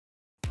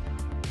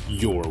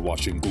You're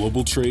watching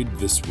Global Trade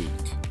This Week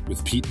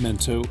with Pete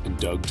Mento and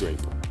Doug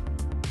Draper.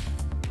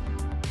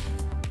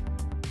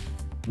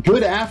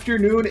 Good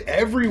afternoon,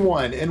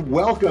 everyone, and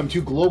welcome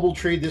to Global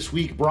Trade This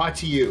Week, brought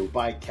to you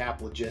by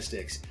Cap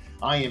Logistics.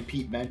 I am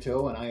Pete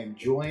Mento, and I am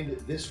joined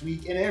this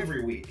week and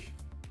every week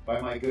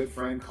by my good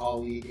friend,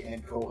 colleague,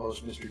 and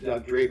co-host, Mr.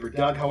 Doug Draper.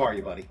 Doug, how are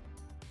you, buddy?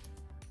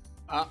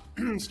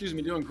 Excuse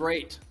me, doing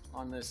great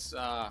on this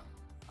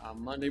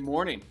Monday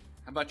morning.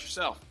 How about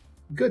yourself?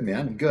 Good,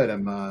 man. I'm good.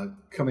 I'm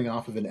coming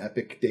off of an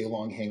epic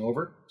day-long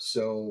hangover,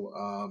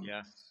 so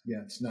yeah,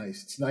 it's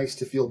nice. It's nice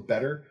to feel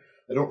better.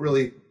 I don't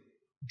really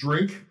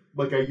drink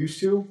like I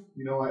used to.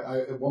 You know,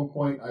 I at one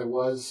point I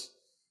was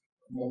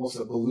almost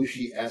a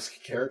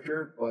Belushi-esque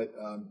character, but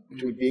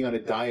between being on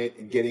a diet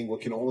and getting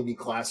what can only be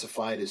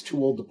classified as too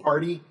old to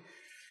party,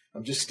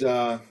 I'm just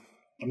I'm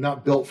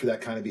not built for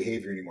that kind of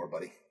behavior anymore,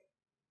 buddy.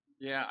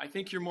 Yeah, I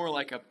think you're more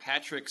like a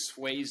Patrick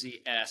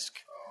Swayze-esque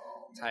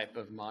type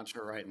of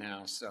mantra right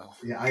now. So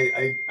yeah,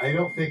 I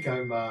don't think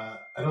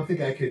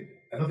I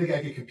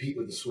could compete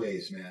with the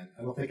Sways, man.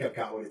 I don't think I've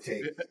got what it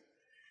takes.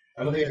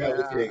 I don't think I got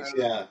what it takes.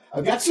 Yeah,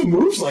 I've got some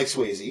moves like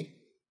Swayze.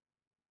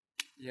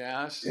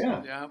 Yes.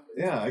 Yeah,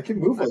 I can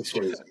move like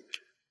Swayze.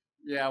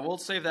 Yeah, we'll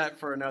save that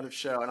for another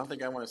show. I don't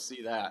think I want to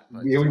see that.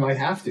 But. Yeah, we might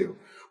have to.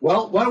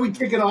 Well, why don't we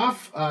kick it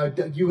off?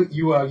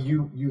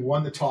 You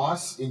won the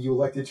toss and you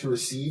elected to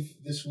receive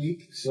this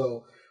week.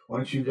 So why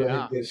don't you go ahead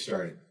and get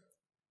started?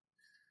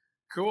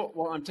 Cool.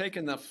 Well, I'm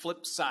taking the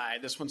flip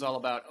side. This one's all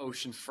about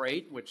ocean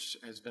freight, which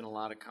has been a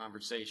lot of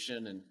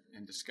conversation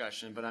and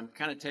discussion. But I'm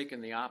kind of taking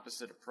the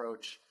opposite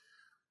approach,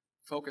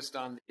 focused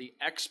on the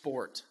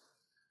export,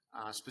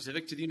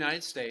 specific to the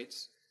United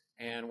States,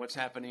 and what's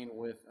happening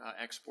with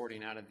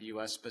exporting out of the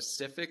U.S.,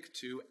 specific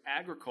to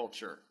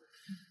agriculture.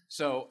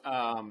 So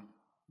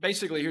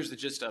basically, here's the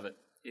gist of it,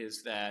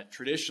 is that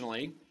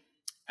traditionally,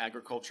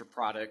 agriculture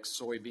products,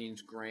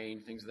 soybeans,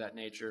 grain, things of that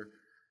nature,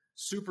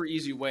 super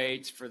easy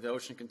way for the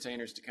ocean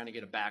containers to kind of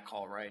get a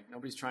backhaul, right?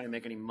 Nobody's trying to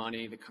make any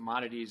money. The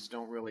commodities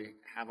don't really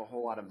have a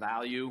whole lot of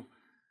value,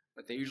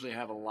 but they usually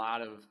have a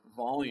lot of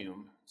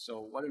volume.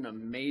 So what an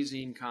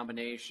amazing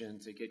combination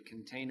to get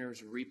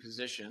containers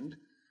repositioned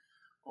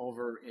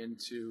over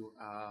into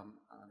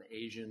the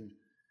Asian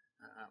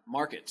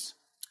markets,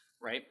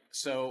 right?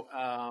 So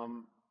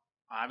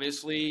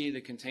obviously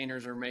the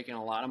containers are making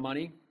a lot of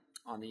money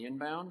on the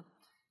inbound,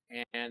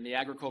 and the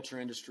agriculture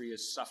industry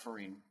is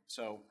suffering.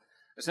 So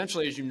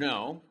essentially, as you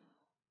know,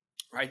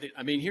 right?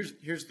 I mean, here's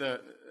the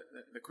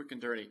quick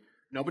and dirty.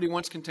 Nobody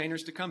wants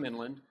containers to come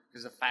inland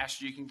because the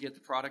faster you can get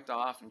the product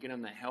off and get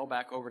them the hell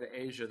back over to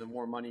Asia, the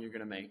more money you're going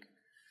to make,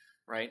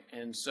 right?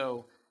 And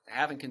so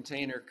having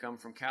container come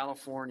from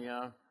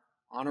California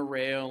on a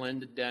rail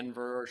into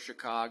Denver or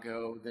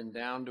Chicago, then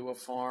down to a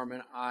farm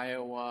in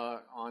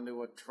Iowa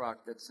onto a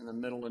truck that's in the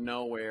middle of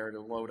nowhere to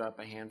load up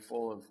a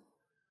handful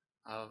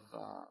of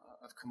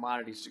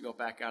commodities to go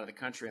back out of the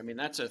country. I mean,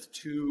 that's a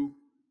two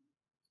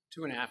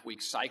and a half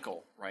week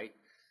cycle, right?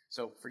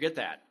 So forget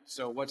that.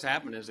 So what's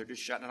happened is they're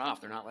just shutting it off.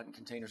 They're not letting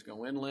containers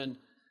go inland.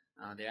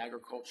 The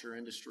agriculture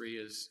industry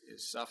is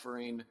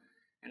suffering,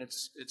 and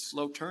it's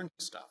slow turn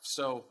stuff.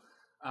 So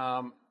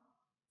the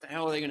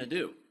hell are they going to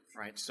do,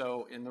 right?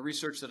 So in the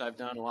research that I've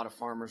done, a lot of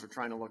farmers are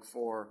trying to look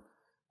for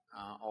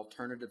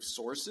alternative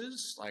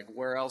sources, like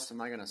where else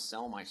am I going to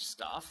sell my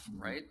stuff,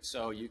 right?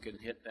 So you can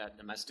hit that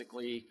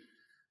domestically,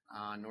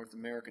 North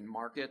American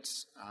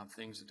markets,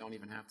 things that don't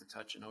even have to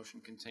touch an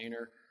ocean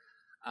container.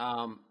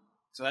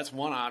 So that's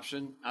one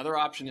option. Other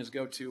option is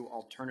go to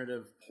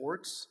alternative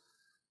ports.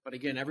 But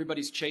again,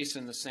 everybody's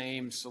chasing the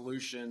same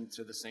solution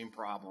to the same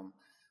problem.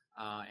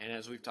 And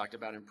as we've talked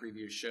about in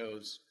previous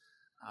shows,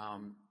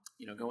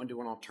 going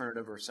to an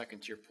alternative or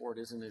second-tier port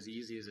isn't as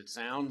easy as it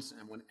sounds.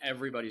 And when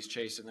everybody's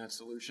chasing that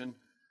solution,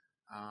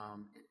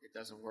 it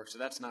doesn't work. So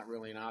that's not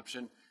really an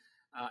option.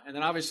 And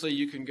then obviously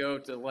you can go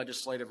to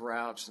legislative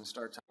routes and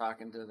start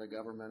talking to the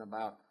government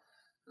about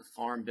the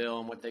Farm Bill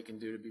and what they can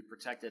do to be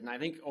protected. And I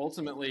think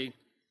ultimately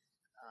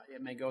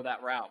it may go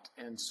that route.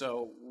 And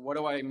so what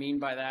do I mean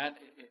by that?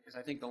 Is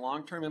I think the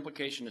long-term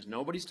implication is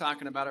nobody's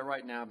talking about it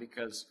right now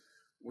because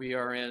we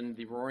are in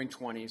the roaring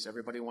 20s.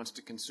 Everybody wants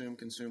to consume.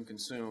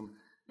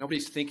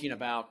 Nobody's thinking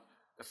about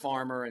the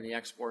farmer and the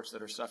exports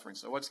that are suffering.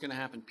 So what's going to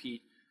happen,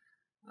 Pete?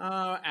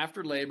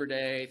 After Labor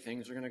Day,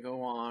 things are going to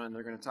go on, and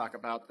they're going to talk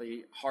about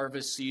the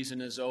harvest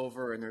season is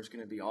over, and there's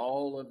going to be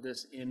all of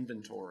this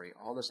inventory,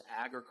 all this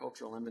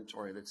agricultural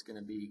inventory that's going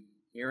to be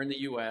here in the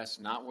U.S.,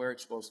 not where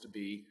it's supposed to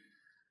be.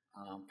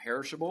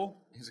 Perishable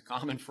is a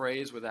common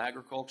phrase with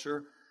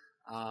agriculture,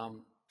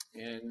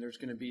 and there's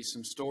going to be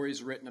some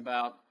stories written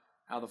about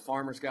how the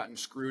farmer's gotten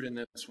screwed in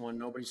this one.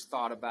 Nobody's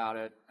thought about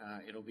it.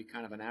 It'll be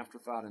kind of an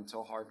afterthought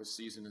until harvest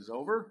season is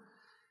over.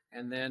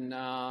 And then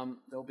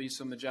there'll be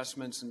some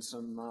adjustments and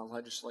some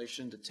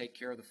legislation to take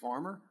care of the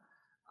farmer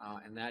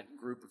and that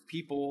group of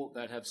people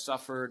that have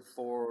suffered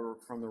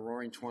from the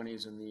Roaring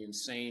 '20s and the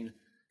insane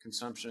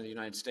consumption of the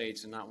United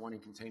States and not wanting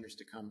containers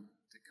to come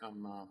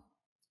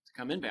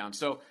inbound.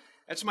 So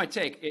that's my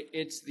take.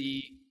 It's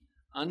the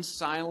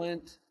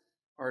unsilent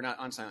or not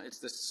unsilent, it's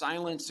the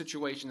silent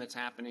situation that's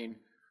happening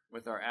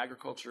with our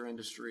agriculture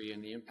industry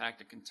and the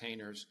impact of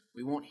containers.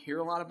 We won't hear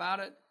a lot about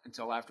it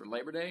until after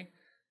Labor Day,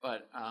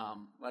 but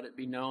let it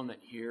be known that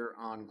here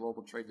on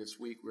Global Trade This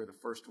Week, we're the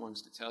first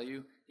ones to tell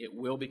you it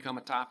will become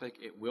a topic,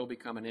 it will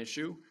become an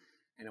issue,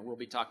 and it will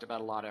be talked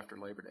about a lot after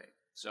Labor Day.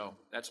 So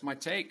that's my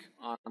take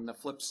on the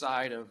flip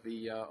side of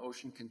the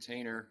ocean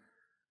container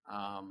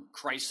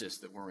crisis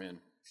that we're in.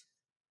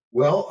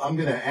 Well, I'm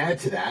going to add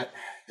to that,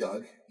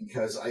 Doug,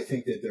 because I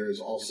think that there is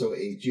also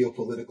a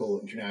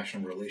geopolitical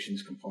international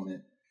relations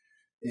component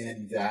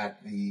in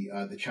that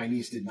the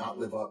Chinese did not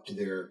live up to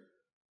their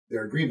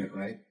agreement,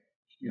 right?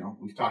 You know,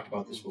 we've talked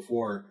about this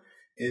before.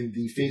 In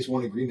the Phase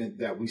 1 agreement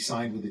that we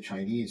signed with the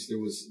Chinese, there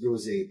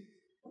was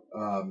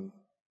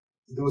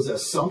an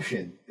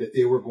assumption that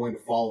they were going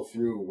to follow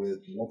through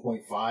with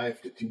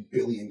 $1.5 to $2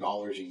 billion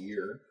a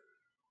year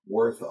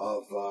worth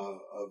of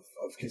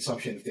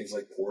consumption of things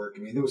like pork.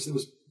 I mean, there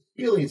was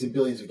billions and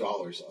billions of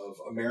dollars of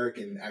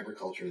American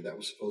agriculture that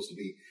was supposed to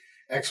be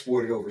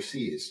exported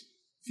overseas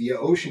via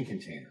ocean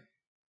container.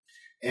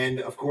 And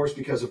of course,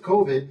 because of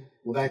COVID,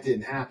 well, that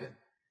didn't happen.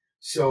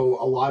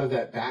 So a lot of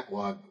that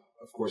backlog,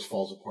 of course,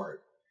 falls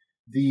apart.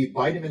 The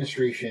Biden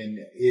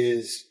administration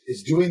is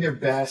doing their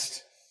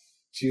best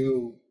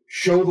to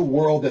show the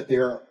world that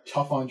they're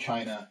tough on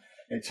China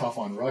and tough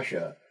on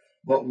Russia.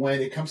 But when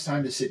it comes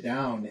time to sit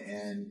down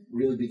and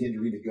really begin to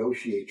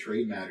renegotiate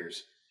trade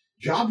matters,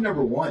 job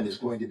number one is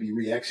going to be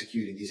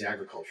re-executing these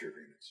agriculture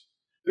agreements.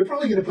 They're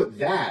probably going to put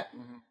that,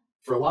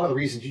 for a lot of the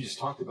reasons you just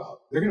talked about,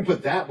 they're going to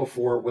put that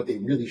before what they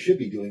really should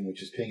be doing,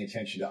 which is paying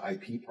attention to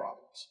IP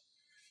problems.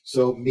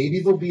 So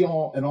maybe there'll be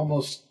an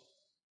almost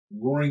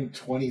roaring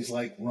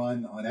 20s-like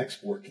run on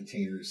export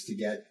containers to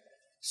get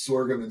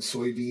sorghum and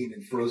soybean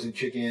and frozen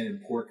chicken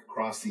and pork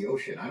across the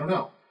ocean. I don't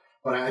know.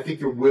 But I think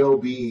there will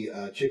be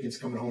chickens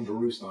coming home to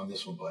roost on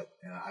this one. But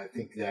I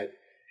think that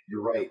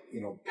you're right.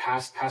 You know,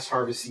 past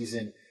harvest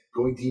season,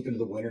 going deep into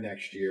the winter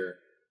next year,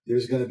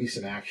 there's going to be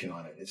some action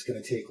on it. It's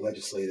going to take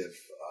legislative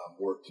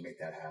work to make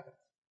that happen.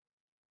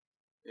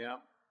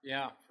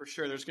 Yeah, for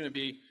sure. There's going to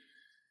be,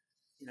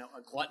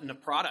 a glutton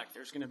of product.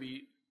 There's going to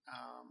be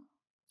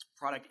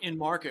product in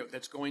market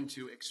that's going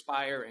to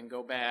expire and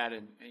go bad,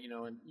 and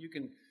you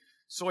can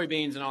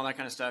soybeans and all that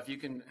kind of stuff. You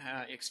can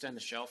extend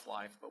the shelf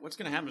life, but what's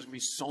going to happen is going to be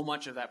so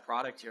much of that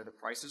product here. The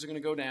prices are going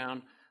to go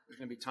down. There's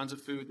going to be tons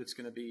of food that's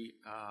going to be,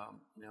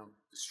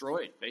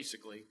 destroyed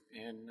basically,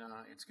 and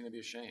it's going to be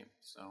a shame.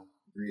 So,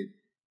 agreed.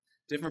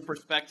 Different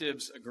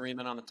perspectives,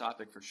 agreement on the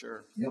topic for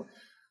sure. Yep.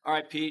 All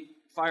right, Pete,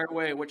 fire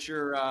away. What's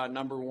your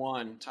number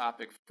one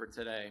topic for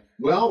today?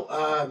 Well,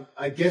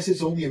 I guess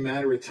it's only a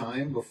matter of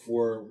time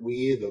before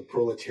we, the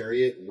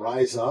proletariat,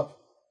 rise up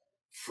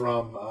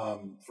from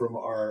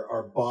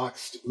our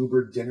boxed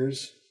Uber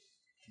dinners,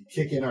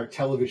 kick in our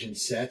television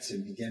sets,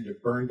 and begin to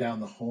burn down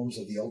the homes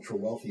of the ultra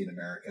wealthy in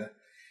America.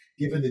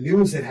 Given the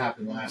news that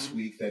happened last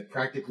week that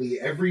practically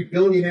every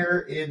billionaire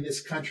in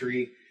this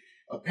country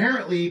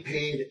apparently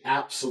paid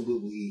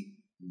absolutely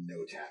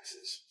no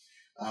taxes.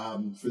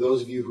 For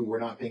those of you who were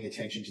not paying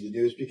attention to the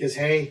news, because,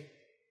 hey,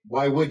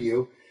 why would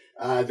you?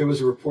 There was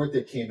a report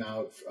that came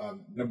out, a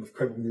number of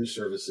credible news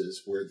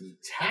services, where the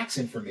tax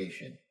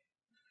information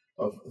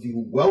of the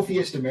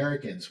wealthiest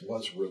Americans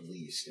was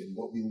released. And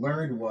what we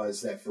learned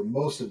was that for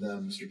most of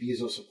them, Mr.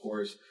 Bezos, of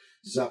course,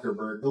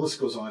 Zuckerberg, the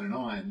list goes on and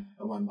on,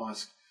 Elon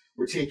Musk,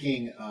 were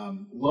taking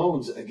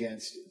loans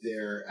against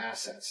their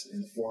assets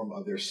in the form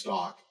of their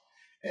stock.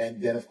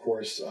 And then, of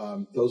course,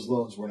 those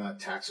loans were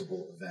not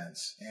taxable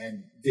events.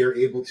 And they're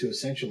able to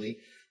essentially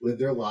live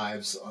their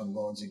lives on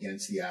loans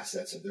against the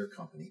assets of their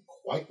company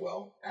quite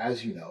well,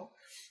 as you know.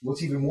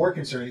 What's even more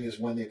concerning is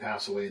when they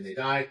pass away and they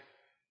die,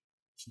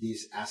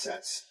 these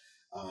assets,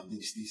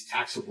 these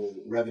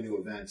taxable revenue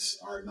events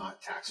are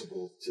not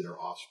taxable to their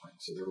offspring.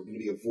 So they're going to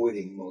be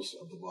avoiding most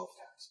of the wealth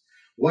tax.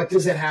 What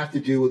does it have to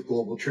do with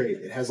global trade?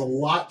 It has a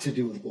lot to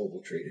do with global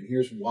trade, and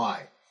here's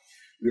why.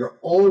 We are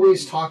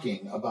always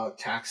talking about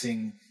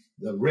taxing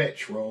the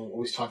rich. We're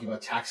always talking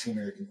about taxing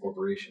American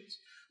corporations.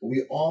 What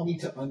we all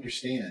need to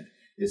understand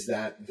is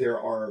that there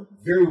are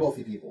very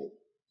wealthy people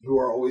who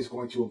are always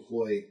going to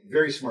employ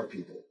very smart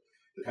people,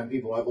 the kind of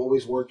people I've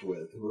always worked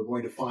with, who are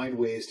going to find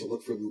ways to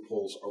look for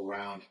loopholes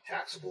around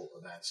taxable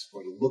events,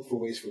 going to look for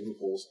ways for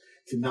loopholes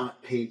to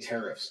not pay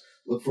tariffs,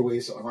 look for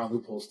ways around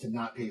loopholes to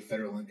not pay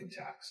federal income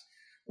tax.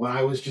 When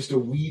I was just a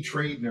wee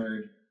trade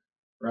nerd,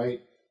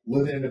 right,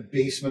 living in a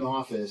basement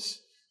office,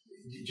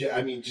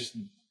 I mean, just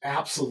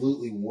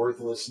absolutely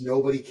worthless.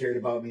 Nobody cared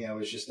about me. I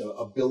was just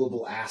a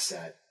billable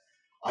asset.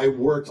 I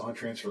worked on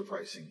transfer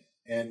pricing,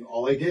 and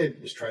all I did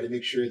was try to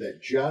make sure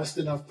that just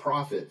enough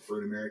profit for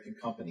an American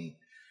company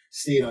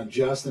stayed on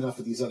just enough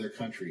of these other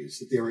countries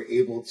that they were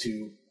able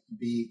to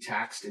be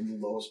taxed in the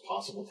lowest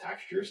possible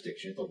tax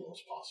jurisdiction at the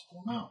lowest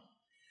possible amount.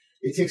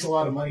 It takes a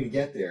lot of money to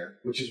get there,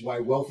 which is why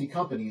wealthy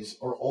companies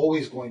are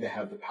always going to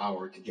have the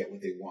power to get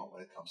what they want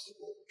when it comes to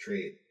global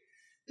trade.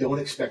 Don't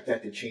expect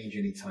that to change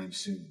anytime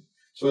soon.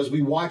 So as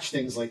we watch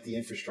things like the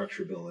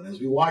infrastructure bill, and as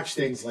we watch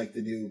things like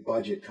the new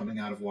budget coming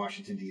out of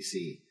Washington,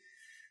 D.C.,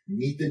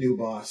 Meet the new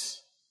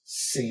boss,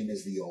 same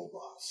as the old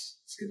boss.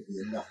 It's going to be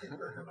a nothing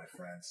burger, my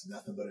friends.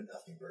 Nothing but a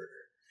nothing burger.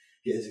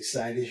 Get as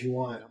excited as you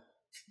want.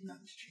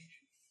 Nothing's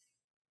changing.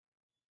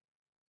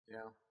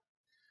 Yeah.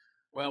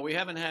 Well, we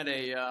haven't had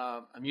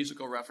a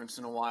musical reference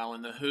in a while,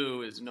 and The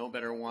Who is no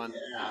better one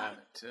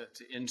to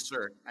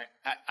insert.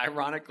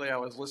 Ironically, I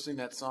was listening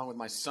to that song with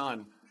my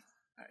son.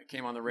 It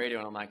came on the radio,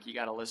 and I'm like, you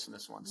got to listen to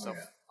this one. So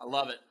I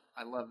love it.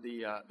 I love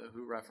the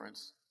Who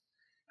reference.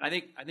 I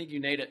think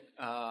you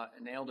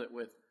nailed it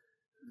with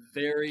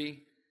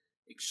very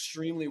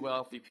extremely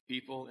wealthy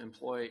people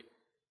employ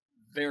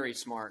very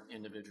smart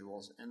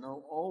individuals, and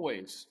they'll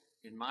always,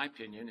 in my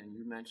opinion, and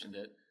you mentioned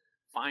it,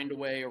 find a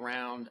way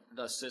around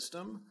the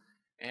system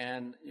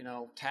and,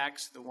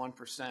 tax the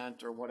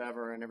 1% or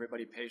whatever, and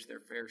everybody pays their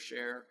fair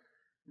share.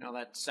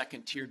 That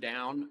second tier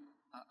down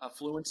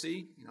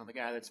affluency, the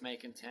guy that's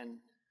making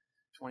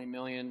 $10-20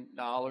 million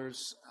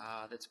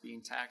that's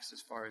being taxed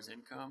as far as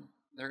income,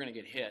 they're going to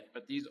get hit.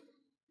 But these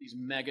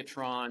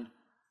Megatron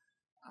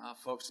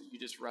folks that you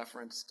just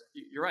referenced,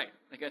 you're right.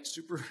 They got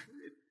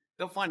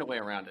they'll find a way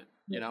around it,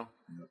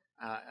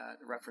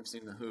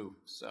 referencing The Who.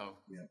 So,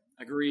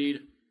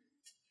 agreed.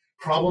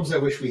 Problems I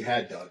wish we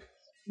had, Doug.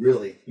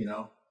 Really,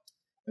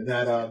 and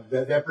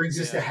that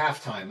brings us to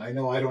halftime. I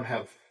know I don't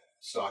have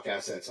stock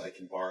assets I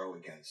can borrow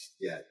against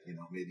yet.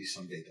 Maybe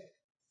someday, Doug.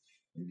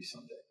 Maybe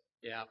someday.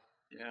 Yeah.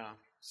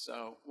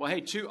 So, well,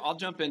 hey, I'll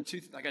jump in.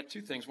 I got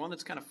two things. One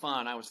that's kind of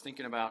fun. I was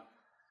thinking about.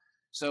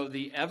 So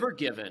the Ever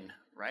Given,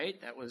 right?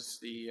 That was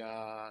the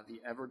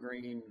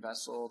evergreen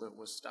vessel that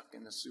was stuck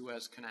in the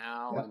Suez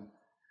Canal, and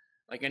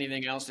like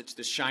anything else, it's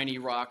the shiny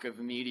rock of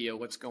media.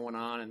 What's going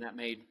on? And that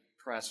made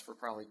press for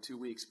probably 2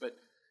 weeks, but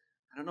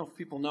I don't know if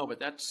people know, but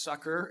that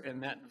sucker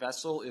and that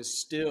vessel is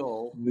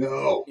still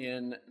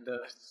in the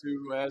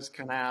Suez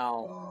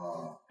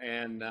Canal.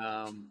 And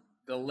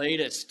the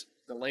latest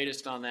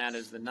on that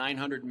is the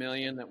 $900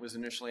 million that was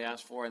initially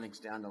asked for. I think it's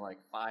down to like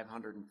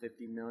 $550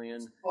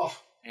 million.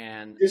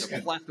 And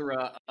the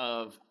plethora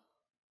of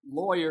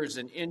lawyers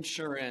and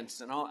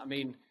insurance and all. I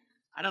mean,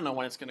 I don't know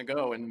when it's going to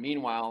go. And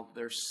meanwhile,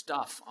 there's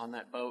stuff on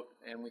that boat.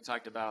 And we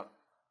talked about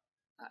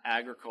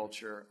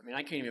agriculture. I mean,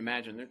 I can't even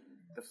imagine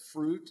the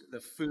fruit, the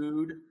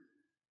food.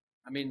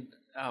 I mean,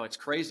 it's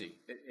crazy.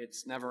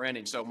 It's never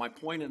ending. So my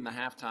point in the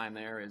halftime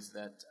there is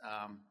that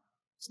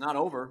it's not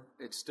over.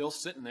 It's still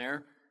sitting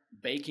there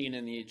baking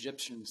in the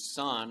Egyptian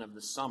sun of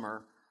the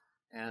summer.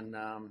 And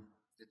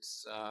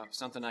it's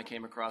something I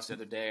came across the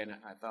other day, and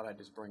I thought I'd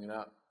just bring it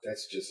up.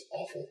 That's just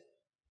awful.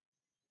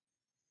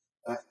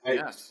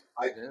 Yes,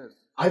 it is.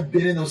 I've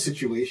been in those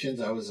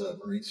situations. I was a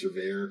Marine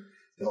surveyor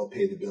to help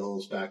pay the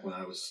bills back when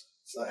I've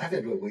had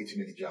to do way too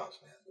many jobs,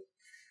 man.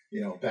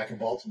 But, back in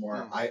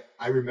Baltimore,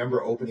 I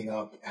remember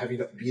having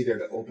to be there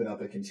to open up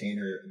a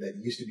container that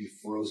used to be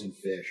frozen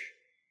fish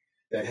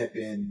that had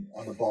been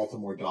on the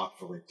Baltimore dock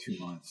for like 2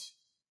 months.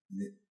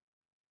 And it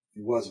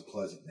wasn't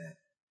pleasant, man.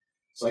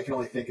 So I can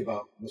only think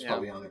about what's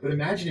probably on there. But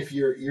imagine if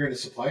you're in a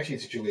supply chain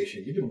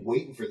situation, you've been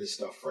waiting for this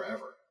stuff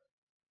forever,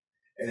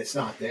 and it's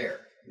not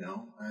there,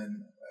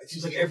 And it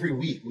seems like every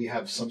week we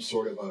have some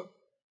sort of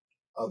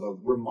a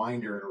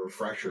reminder and a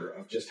refresher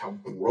of just how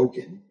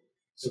broken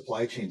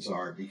supply chains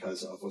are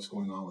because of what's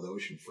going on with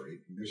ocean freight.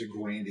 And there's a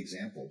grand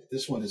example. But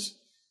this one it's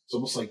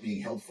almost like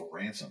being held for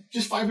ransom.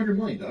 Just $500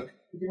 million, Doug.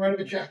 You can write up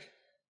a check.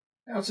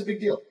 Yeah, it's a big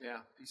deal. Yeah,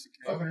 piece of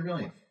cake. $500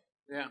 million.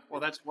 Yeah,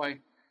 well, that's why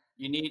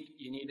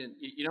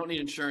you don't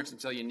need insurance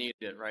until you need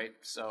it, right?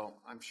 So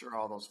I'm sure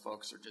all those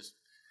folks are just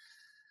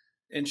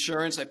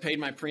insurance. I paid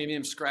my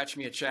premium, scratch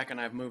me a check, and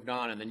I've moved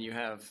on. And then you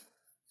have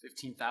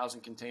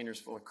 15,000 containers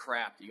full of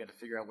crap you got to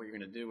figure out what you're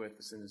going to do with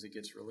as soon as it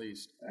gets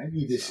released. I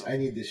need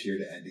this year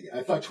to end again.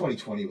 I thought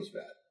 2020 was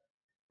bad.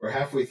 We're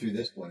halfway through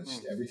this one.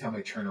 Every time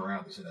I turn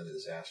around, there's another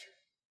disaster.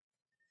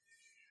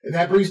 And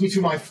that brings me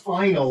to my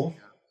final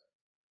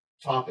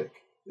topic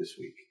this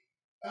week.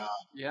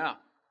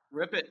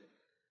 Rip it.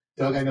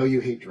 Doug, I know you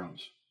hate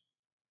drones.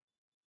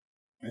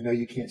 I know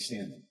you can't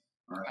stand them.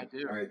 All right. I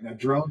do. All right. Now,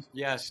 drones.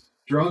 Yes.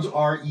 Drones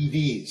are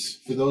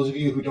EVs. For those of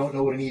you who don't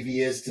know what an EV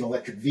is, it's an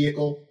electric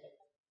vehicle.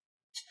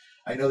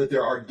 I know that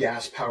there are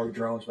gas-powered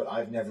drones, but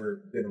I've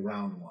never been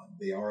around one.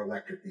 They are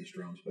electric, these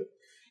drones.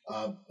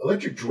 But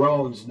electric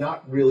drones,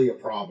 not really a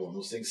problem.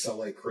 Those things sell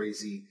like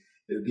crazy.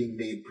 They're being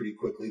made pretty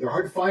quickly. They're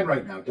hard to find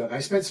right now, Doug.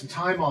 I spent some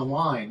time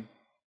online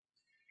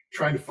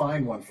trying to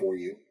find one for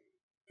you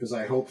because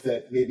I hope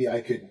that maybe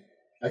I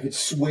could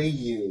sway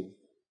you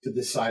to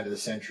this side of the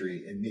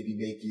century and maybe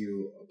make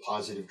you a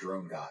positive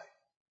drone guy.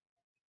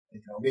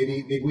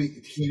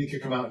 Maybe Keenan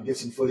could come out and get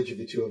some footage of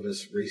the two of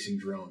us racing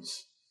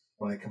drones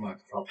when I come out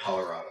to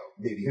Colorado.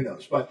 Maybe, who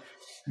knows? But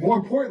more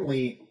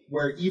importantly,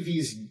 where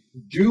EVs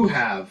do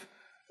have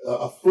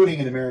a footing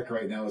in America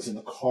right now is in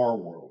the car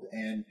world.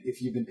 And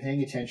if you've been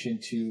paying attention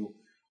to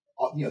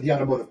the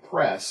automotive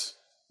press,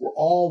 we're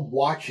all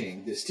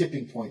watching this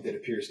tipping point that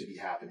appears to be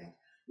happening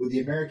with the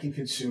American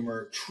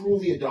consumer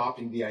truly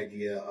adopting the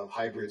idea of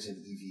hybrids and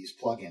EVs,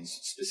 plug-ins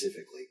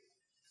specifically.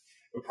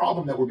 The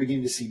problem that we're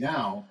beginning to see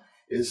now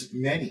is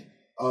many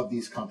of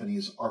these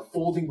companies are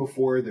folding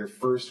before their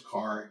first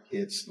car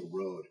hits the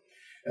road.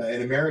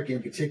 In America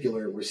in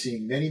particular, we're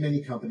seeing many,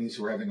 many companies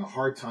who are having a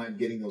hard time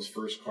getting those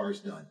first cars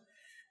done.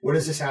 What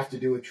does this have to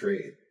do with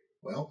trade?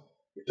 Well,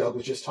 what Doug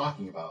was just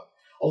talking about.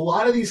 A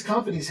lot of these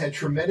companies had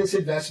tremendous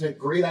investment,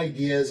 great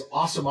ideas,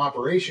 awesome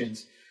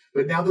operations,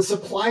 but now the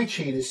supply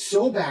chain is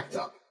so backed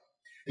up.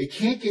 They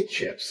can't get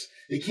chips.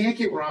 They can't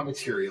get raw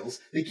materials.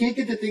 They can't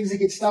get the things that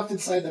get stuffed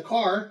inside the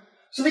car,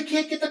 so they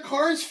can't get the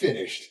cars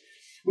finished,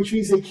 which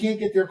means they can't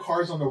get their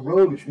cars on the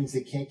road, which means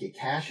they can't get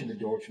cash in the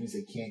door, which means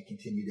they can't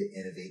continue to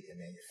innovate and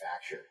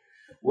manufacture.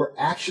 We're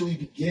actually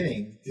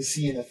beginning to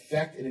see an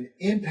effect and an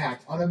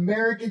impact on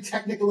American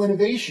technical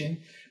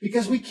innovation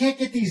because we can't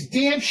get these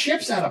damn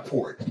ships out of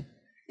port.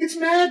 It's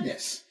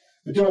madness.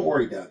 But don't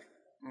worry, Doug.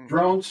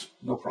 Drones,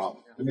 no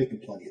problem. They're making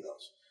plenty of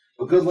those.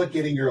 But good luck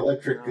getting your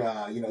electric,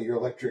 your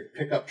electric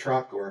pickup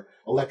truck or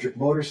electric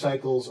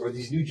motorcycles or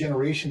these new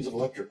generations of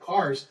electric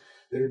cars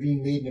that are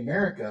being made in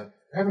America.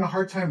 They're having a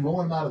hard time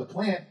rolling them out of the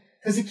plant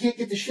because they can't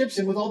get the ships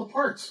in with all the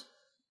parts.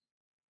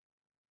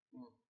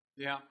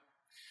 Yeah.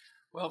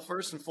 Well,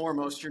 first and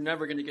foremost, you're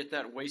never going to get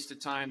that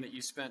wasted time that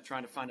you spent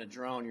trying to find a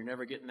drone. You're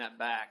never getting that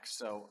back.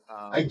 So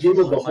I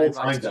giggled the whole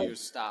time, Doug.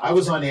 I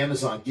was on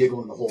Amazon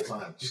giggling the whole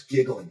time, just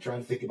giggling, trying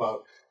to think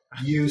about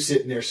you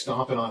sitting there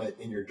stomping on it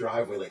in your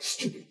driveway like,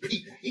 stupid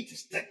Pete, I hate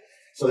this thing.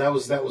 So that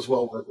was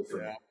well worth it for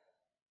me.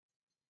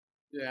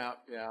 Yeah.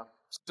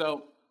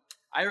 So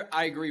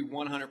I agree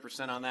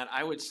 100% on that.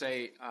 I would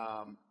say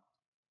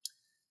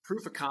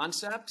proof of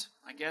concept,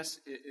 I guess,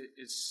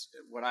 is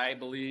what I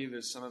believe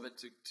is some of it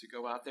to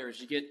go out there. Is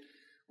you get,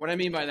 what I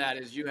mean by that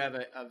is you have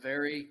a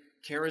very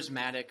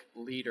charismatic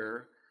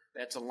leader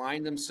that's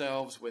aligned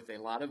themselves with a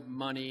lot of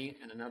money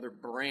and another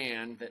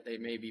brand that they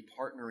may be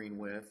partnering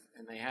with,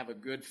 and they have a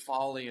good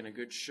folly and a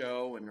good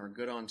show and are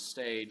good on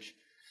stage.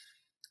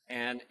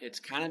 And it's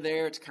kind of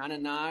there, it's kind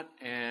of not,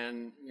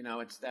 and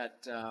it's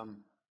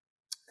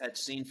that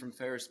scene from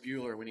Ferris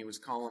Bueller when he was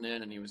calling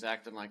in and he was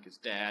acting like his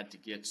dad to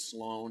get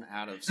Sloan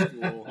out of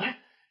school.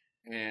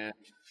 And,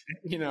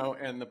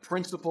 and the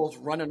principal's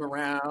running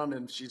around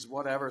and she's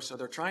whatever. So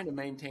they're trying to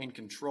maintain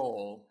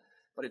control,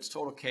 but it's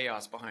total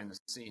chaos behind the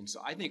scenes.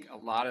 So I think a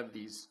lot of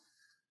these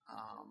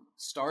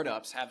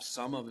startups have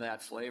some of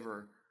that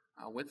flavor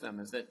with them,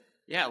 is that,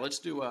 yeah, let's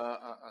do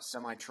a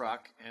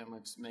semi-truck and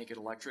let's make it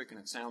electric and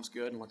it sounds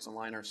good, and let's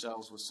align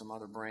ourselves with some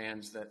other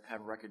brands that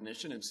have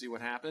recognition and see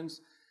what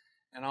happens.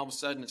 And all of a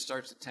sudden it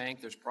starts to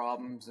tank, there's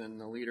problems,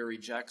 and the leader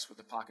ejects with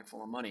a pocket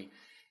full of money.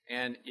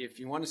 And if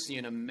you want to see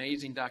an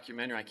amazing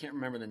documentary, I can't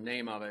remember the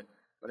name of it,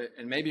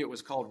 and maybe it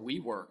was called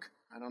WeWork.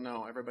 I don't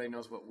know. Everybody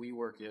knows what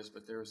WeWork is,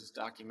 but there was this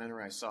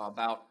documentary I saw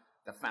about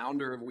the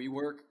founder of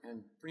WeWork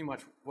and pretty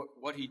much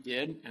what he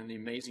did and the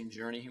amazing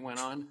journey he went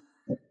on.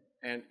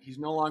 And he's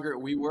no longer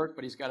at WeWork,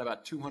 but he's got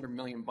about $200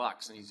 million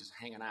and he's just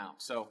hanging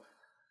out. So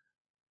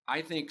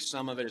I think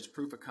some of it is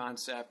proof of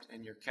concept,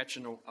 and you're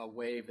catching a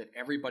wave that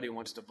everybody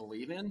wants to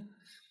believe in.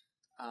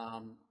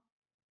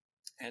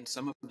 And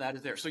some of that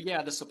is there. So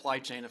yeah, the supply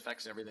chain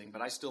affects everything,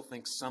 but I still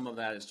think some of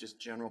that is just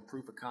general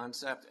proof of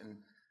concept, and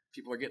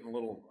people are getting a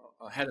little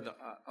ahead of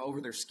over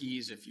their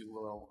skis, if you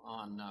will,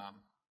 on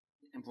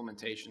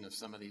implementation of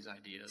some of these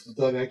ideas.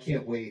 Doug, I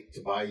can't wait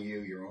to buy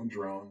you your own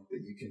drone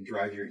that you can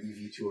drive your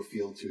EV to a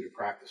field to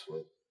practice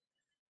with.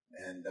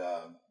 And,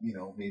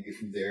 maybe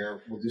from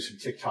there, we'll do some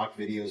TikTok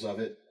videos of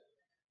it.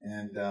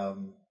 And,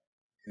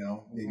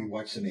 maybe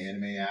watch some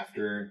anime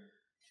after,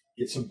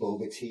 get some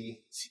boba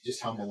tea, see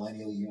just how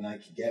millennial you and I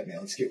can get, man.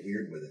 Let's get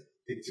weird with it.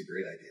 I think it's a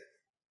great idea.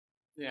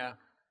 Yeah.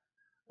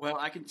 Well,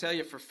 I can tell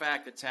you for a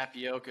fact that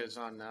tapioca is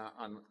on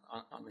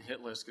the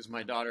hit list because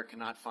my daughter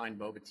cannot find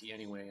boba tea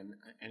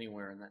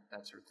anywhere, and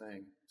that's her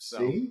thing. So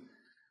see?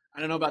 I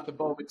don't know about the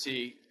boba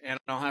tea, and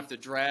I'll have to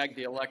drag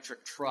the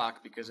electric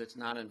truck because it's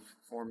not in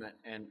format,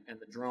 and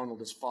the drone will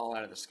just fall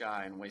out of the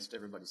sky and waste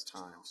everybody's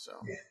time. So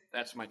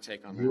that's my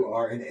take on that. You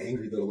are an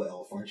angry little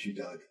elf, aren't you,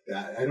 Doug?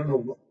 I don't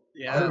know.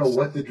 I don't know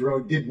what the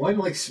drone did.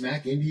 One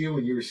smack into you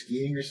when you were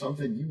skiing or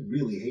something? You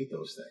really hate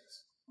those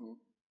things.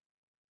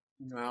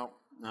 No.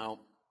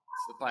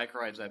 It's the bike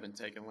rides I've been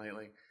taking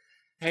lately.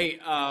 Hey,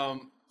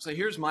 so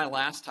here's my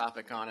last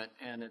topic on it,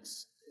 and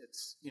it's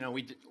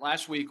we did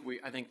last week.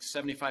 I think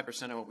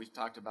 75% of what we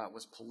talked about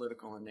was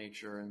political in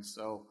nature, and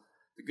so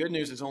the good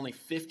news is only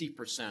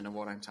 50% of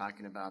what I'm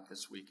talking about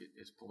this week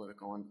is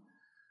political. And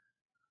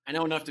I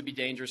know enough to be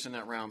dangerous in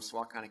that realm, so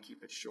I'll kind of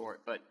keep it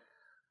short. But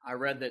I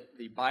read that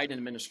the Biden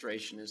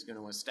administration is going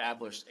to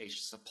establish a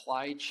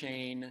supply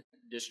chain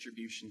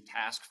distribution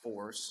task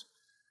force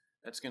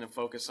that's going to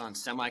focus on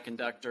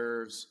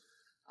semiconductors,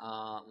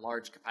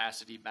 large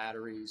capacity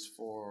batteries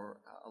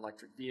for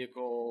electric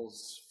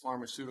vehicles,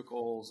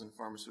 pharmaceuticals and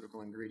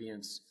pharmaceutical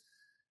ingredients,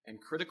 and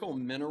critical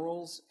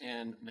minerals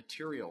and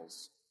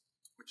materials,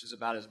 which is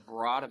about as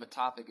broad of a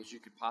topic as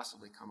you could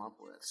possibly come up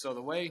with. So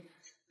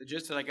the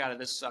gist that I got of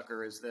this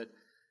sucker is that,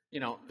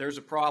 there's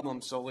a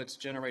problem, so let's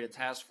generate a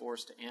task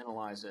force to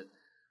analyze it,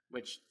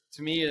 which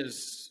to me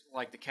is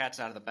like the cat's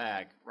out of the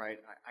bag, right?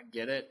 I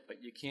get it,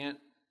 but you can't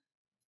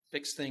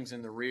fix things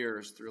in the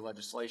rears through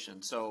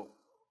legislation. So,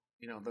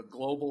 the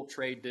global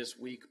trade this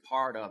week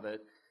part of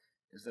it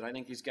is that I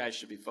think these guys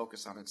should be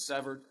focused on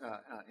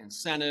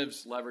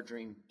incentives,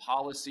 leveraging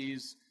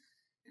policies,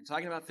 and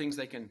talking about things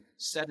they can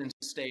set in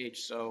stage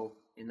so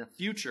in the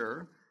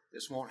future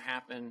this won't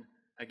happen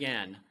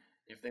again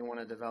if they want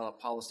to develop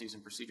policies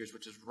and procedures,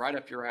 which is right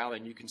up your alley,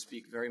 and you can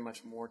speak very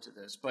much more to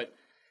this. But,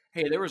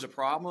 hey, there was a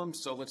problem,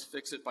 so let's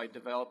fix it by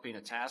developing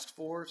a task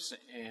force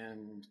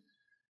and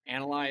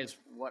analyze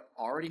what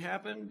already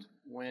happened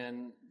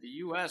when the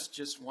U.S.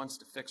 just wants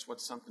to fix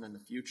what's something in the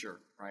future,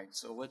 right?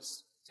 So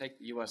let's take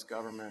the U.S.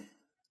 government,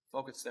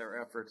 focus their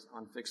efforts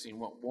on fixing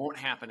what won't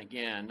happen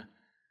again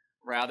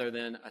rather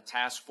than a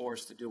task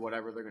force to do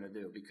whatever they're going to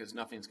do, because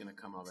nothing's going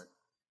to come of it.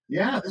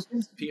 Yeah.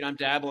 Pete, I'm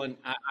dabbling.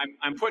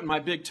 I'm putting my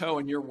big toe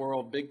in your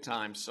world big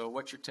time. So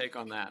what's your take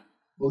on that?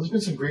 Well, there's been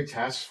some great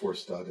task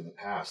force, Doug, in the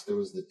past. There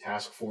was the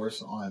task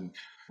force on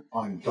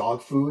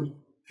dog food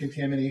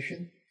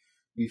contamination.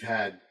 We've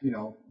had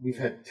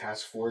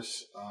task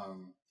force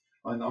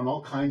on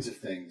all kinds of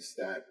things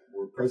that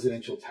were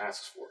presidential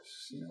task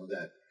force,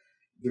 that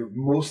they're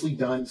mostly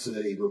done so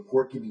that a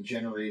report can be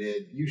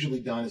generated, usually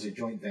done as a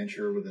joint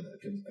venture with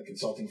a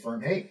consulting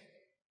firm. Hey,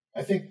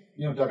 I think,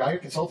 Doug, I have a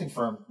consulting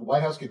firm. The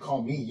White House could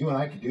call me. You and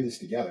I could do this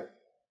together.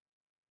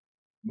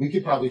 We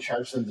could probably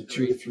charge them the $2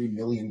 to $3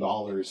 million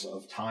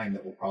of time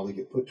that will probably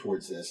get put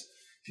towards this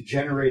to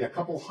generate a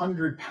couple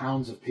 100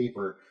 pounds of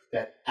paper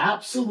that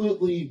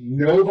absolutely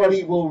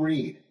nobody will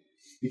read,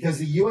 because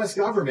the U.S.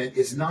 government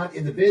is not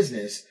in the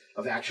business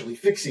of actually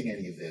fixing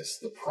any of this.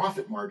 The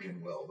profit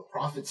margin will, the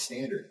profit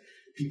standard.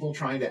 People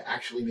trying to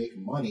actually make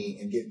money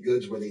and get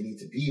goods where they need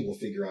to be will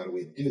figure out a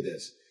way to do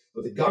this.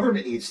 What the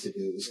government needs to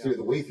do is clear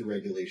the way through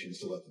regulations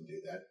to let them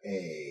do that,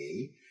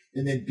 A.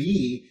 And then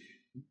B,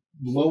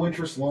 low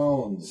interest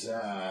loans,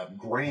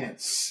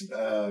 grants,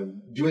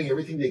 doing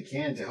everything they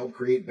can to help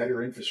create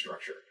better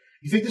infrastructure.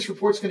 You think this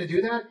report's going to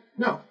do that?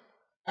 No,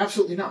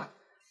 absolutely not.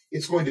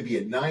 It's going to be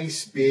a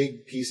nice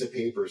big piece of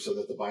paper so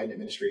that the Biden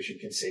administration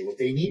can say what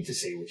they need to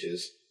say, which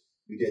is,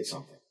 we did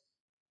something.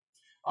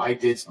 I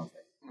did something.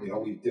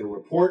 We did a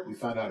report, we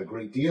found out a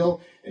great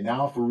deal, and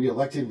now if we're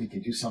reelected, we can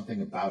do something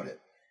about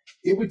it.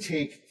 It would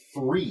take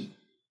 3,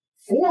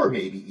 4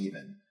 maybe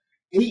even,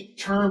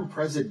 8-term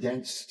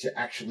presidents to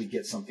actually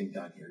get something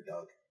done here,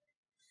 Doug.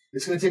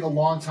 It's going to take a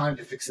long time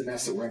to fix the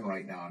mess that we're in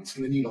right now, and it's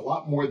going to need a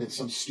lot more than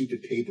some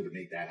stupid paper to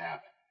make that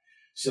happen.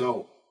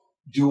 So,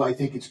 do I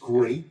think it's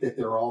great that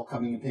they're all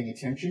coming and paying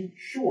attention?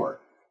 Sure.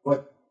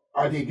 But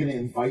are they going to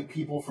invite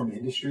people from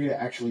industry to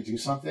actually do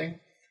something?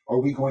 Or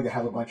are we going to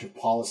have a bunch of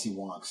policy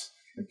wonks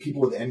and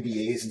people with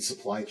MBAs in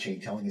supply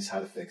chain telling us how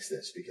to fix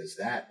this? Because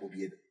that will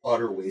be an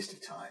utter waste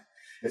of time.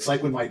 It's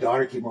like when my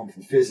daughter came home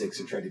from physics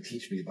and tried to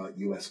teach me about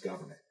U.S.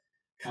 government.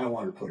 Kind of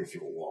wanted to put her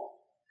through a wall.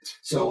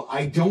 So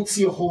I don't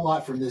see a whole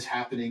lot from this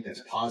happening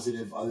that's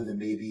positive, other than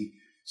maybe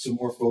some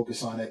more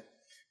focus on it.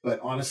 But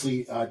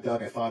honestly,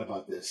 Doug, I thought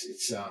about this.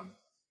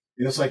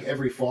 It's like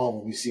every fall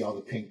when we see all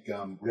the pink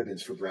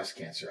ribbons for breast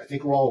cancer. I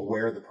think we're all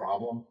aware of the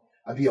problem.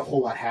 I'd be a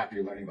whole lot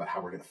happier learning about how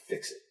we're going to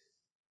fix it.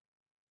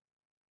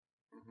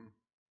 Mm-hmm.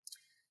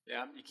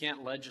 Yeah, you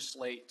can't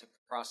legislate to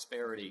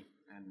prosperity.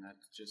 And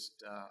that's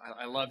just,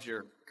 I loved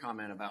your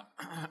comment about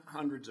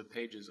hundreds of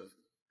pages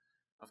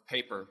of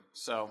paper.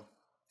 So,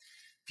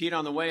 Pete,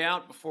 on the way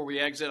out, before we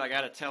exit, I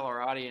got to tell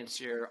our audience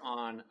here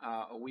on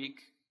a week,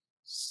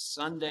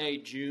 Sunday,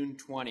 June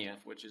 20th,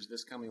 which is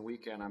this coming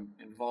weekend, I'm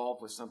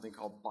involved with something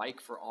called Bike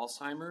for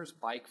Alzheimer's,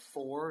 Bike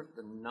 4,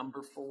 the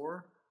number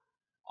 4,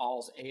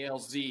 ALZ,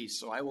 A-L-Z.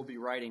 So I will be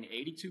riding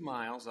 82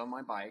 miles on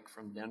my bike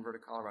from Denver to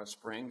Colorado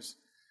Springs.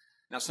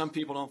 Now, some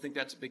people don't think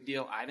that's a big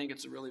deal. I think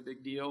it's a really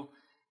big deal.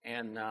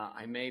 And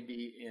I may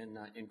be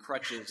in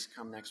crutches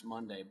come next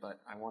Monday, but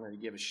I wanted to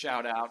give a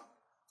shout out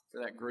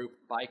for that group,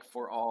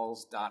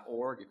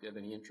 bikeforalls.org, if you have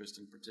any interest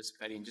in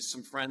participating. Just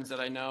some friends that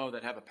I know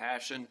that have a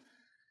passion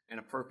and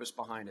a purpose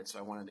behind it. So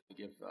I wanted to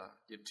give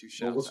 2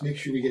 shouts out. Well, let's make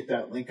sure we get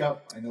that link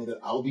up. I know that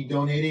I'll be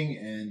donating,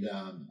 and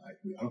I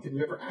don't think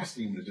we've ever asked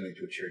anyone to donate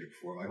to a charity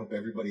before. I hope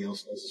everybody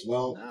else does as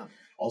well. No.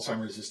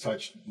 Alzheimer's has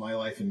touched my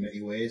life in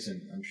many ways,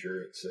 and I'm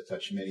sure it's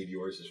touched many of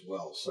yours as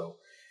well. So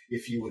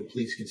if you would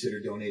please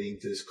consider donating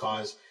to this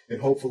cause, and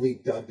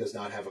hopefully Doug does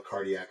not have a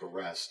cardiac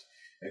arrest,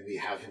 and we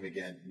have him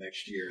again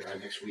next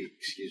week,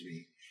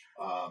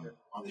 on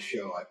the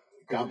show.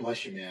 God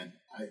bless you, man.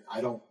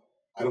 I don't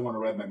want to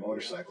ride my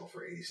motorcycle for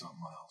 80-something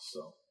miles,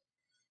 so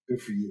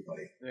good for you,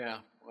 buddy. Yeah,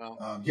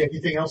 well. Do you have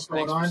anything else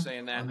going on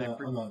saying that.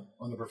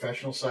 on the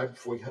professional side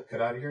before we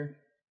cut out of here?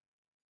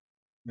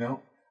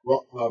 No?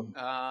 Well,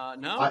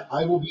 no.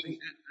 I will be.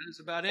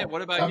 That's about it.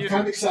 What about you? I'm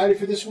kind of excited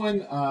for this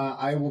one.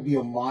 I will be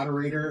a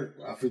moderator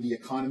for The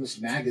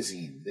Economist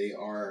magazine. They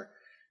are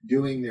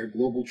doing their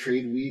Global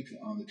Trade Week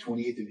on the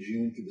 28th of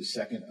June through the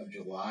 2nd of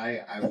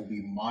July. I will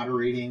be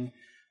moderating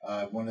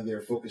one of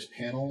their focus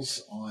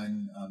panels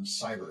on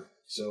cyber.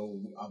 So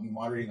I'll be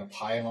moderating a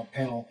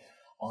panel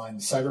on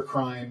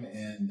cybercrime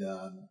and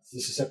the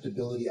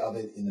susceptibility of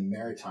it in the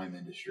maritime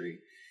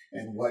industry,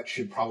 and what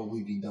should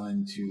probably be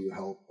done to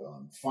help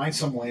find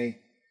some way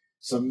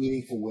some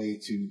meaningful way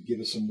to give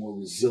us a more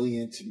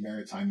resilient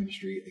maritime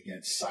industry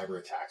against cyber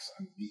attacks.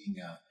 I'm being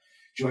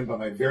joined by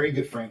my very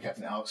good friend,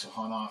 Captain Alex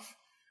Ohanoff,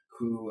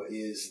 who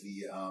is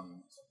he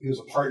was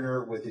a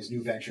partner with his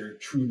new venture,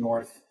 True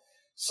North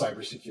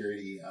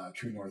Cybersecurity.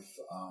 True North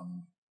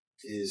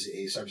is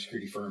a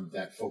cybersecurity firm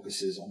that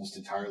focuses almost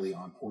entirely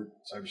on port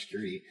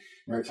cybersecurity,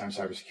 maritime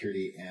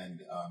cybersecurity,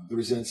 and the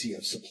resiliency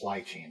of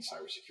supply chain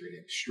cybersecurity.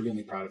 I'm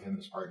extremely proud of him and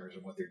his partners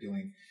and what they're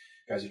doing.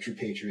 The guy's a true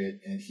patriot,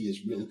 and he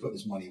is really putting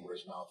his money where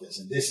his mouth is.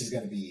 And this is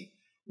going to be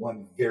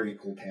one very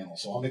cool panel.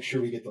 So I'll make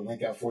sure we get the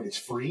link out for it. It's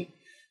free.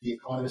 The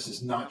Economist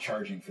is not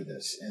charging for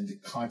this, and the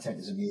content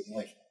is amazing.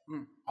 Like,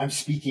 I'm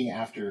speaking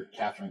after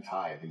Catherine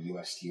Tai, the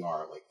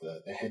USTR, like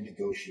the head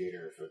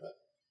negotiator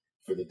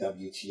for the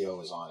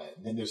WTO is on it.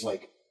 And then there's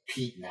like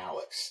Pete and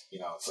Alex,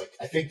 it's like,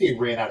 I think they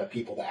ran out of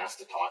people to ask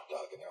to talk,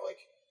 Doug. And they're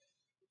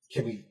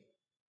like,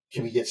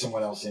 can we get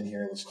someone else in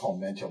here? Let's call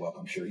Mento up.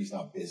 I'm sure he's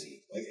not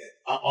busy. Like,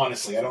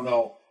 honestly, I don't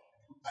know.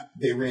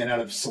 They ran out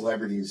of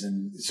celebrities,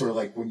 and it's sort of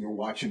like when you're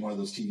watching one of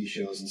those TV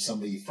shows and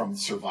somebody from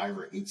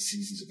Survivor 8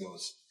 seasons ago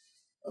is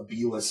a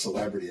B-list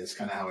celebrity. That's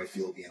kind of how I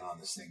feel being on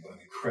this thing, but I'm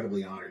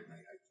incredibly honored, and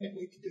I can't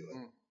wait to do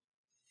it.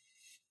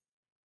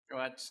 Well,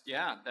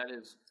 that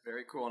is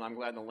very cool, and I'm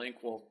glad the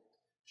link will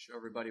show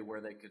everybody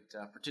where they could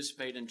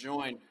participate and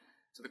join.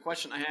 So the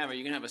question I have: are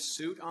you going to have a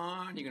suit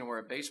on? Are you going to wear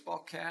a baseball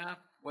cap?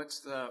 What's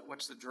the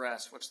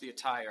dress? What's the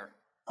attire?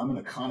 I'm an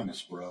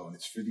economist, bro, and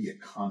it's for the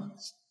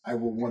Economist. I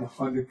will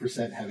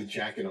 100% have a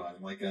jacket on,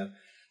 like a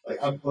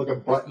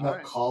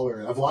button-up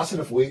collar. I've lost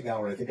enough weight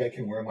now where I think I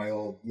can wear my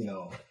old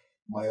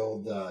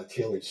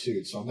tailored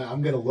suit. So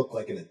I'm going to look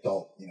like an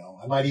adult.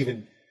 I might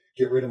even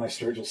get rid of my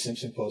Sturgill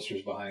Simpson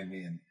posters behind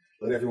me and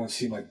let everyone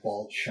see my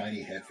bald,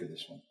 shiny head for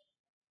this one.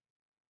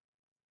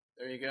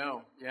 There you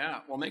go.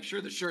 Yeah. Well, make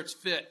sure the shirts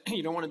fit.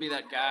 You don't want to be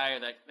that guy,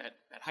 that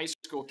high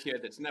school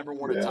kid that's never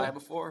worn a tie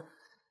before,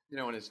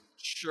 and his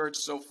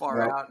shirt's so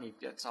far out and he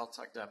gets all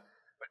tucked up.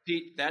 But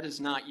Pete, that is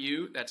not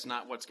you. That's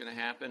not what's going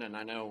to happen. And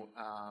I know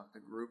the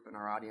group and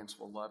our audience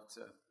will love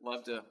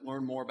to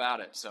learn more about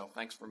it. So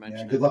thanks for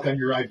mentioning it. Good luck on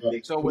your ride,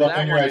 buddy. So good luck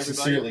on your ride,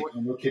 sincerely.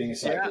 I'm not kidding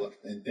aside. Yeah. Good luck,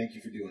 and thank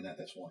you for doing that.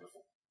 That's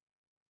wonderful.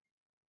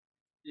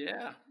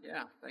 Yeah.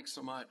 Thanks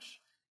so much.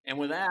 And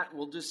with that,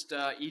 we'll just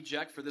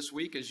eject for this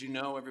week. As you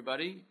know,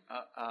 everybody,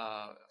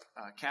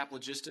 Cap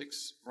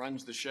Logistics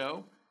runs the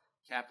show.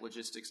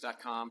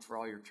 CapLogistics.com for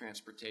all your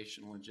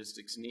transportation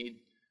logistics need.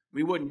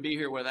 We wouldn't be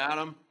here without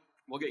them.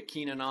 We'll get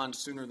Keenan on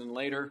sooner than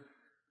later.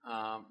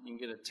 You can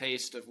get a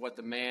taste of what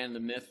the man, the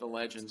myth, the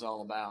legend's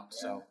all about.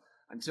 So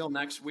until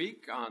next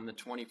week on the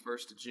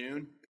 21st of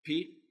June,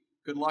 Pete,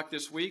 good luck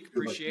this week.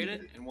 Appreciate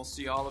it. And we'll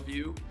see all of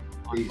you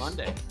on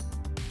Monday.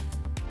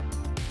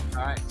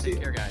 All right.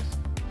 Take care, guys.